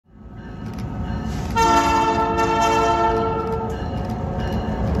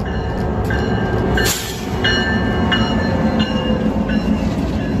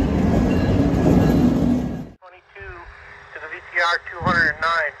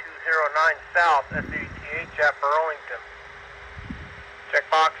South, SATH at Burlington.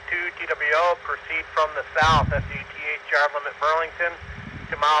 Checkbox 2, TWO, proceed from the south, SATH yard limit Burlington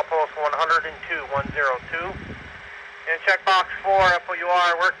to milepost 102, 102. And checkbox 4, FOUR,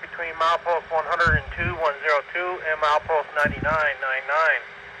 work between milepost 102, 102 and milepost 99, 99.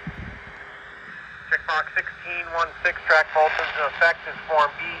 Checkbox 1616, track voltage in effect is Form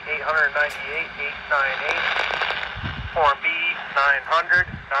B 898, 898. Form B 900,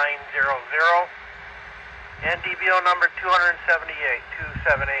 900. And DBO number 278,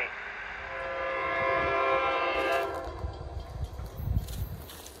 278.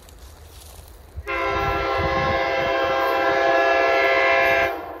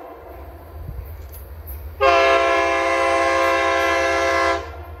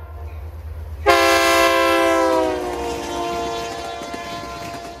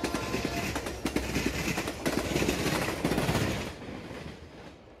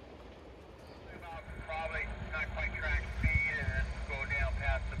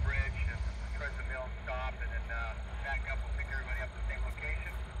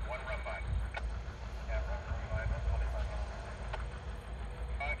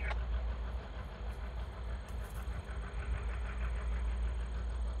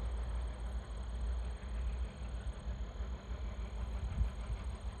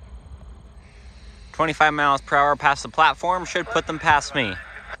 .25 miles per hour past the platform should put them past me.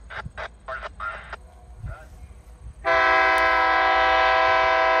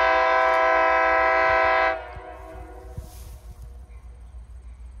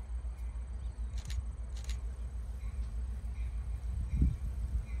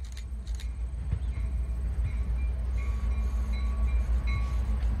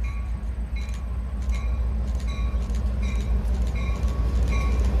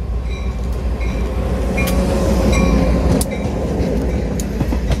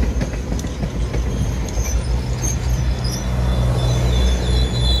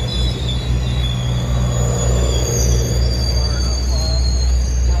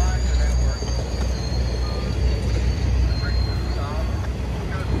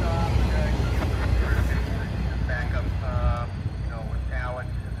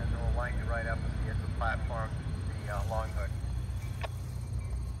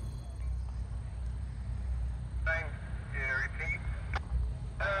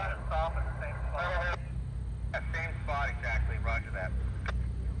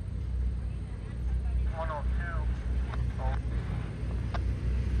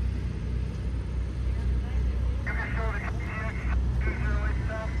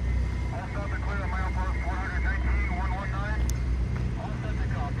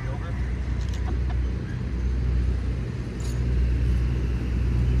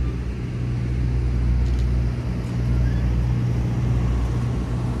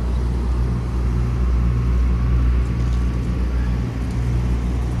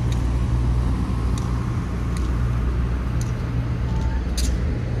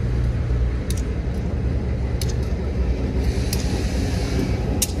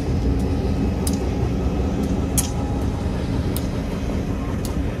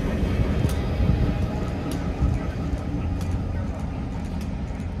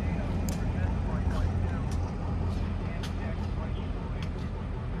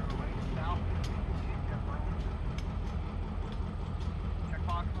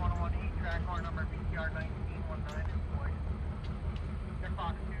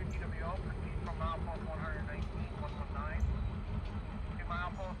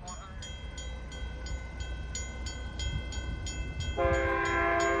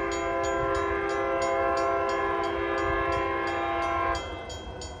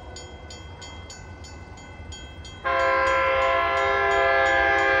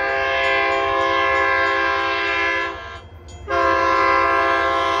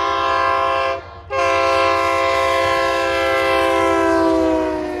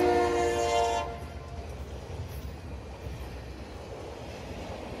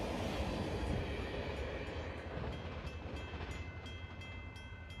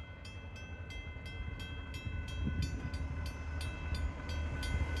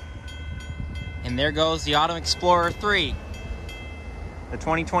 And there goes the Autumn Explorer 3, the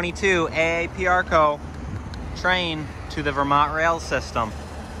 2022 AAPRCO train to the Vermont rail system,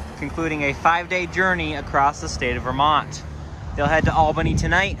 concluding a 5-day journey across the state of Vermont. They'll head to Albany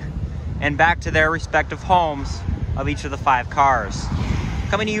tonight and back to their respective homes of each of the 5 cars.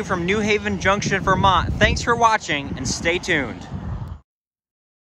 Coming to you from New Haven Junction, Vermont. Thanks for watching and stay tuned.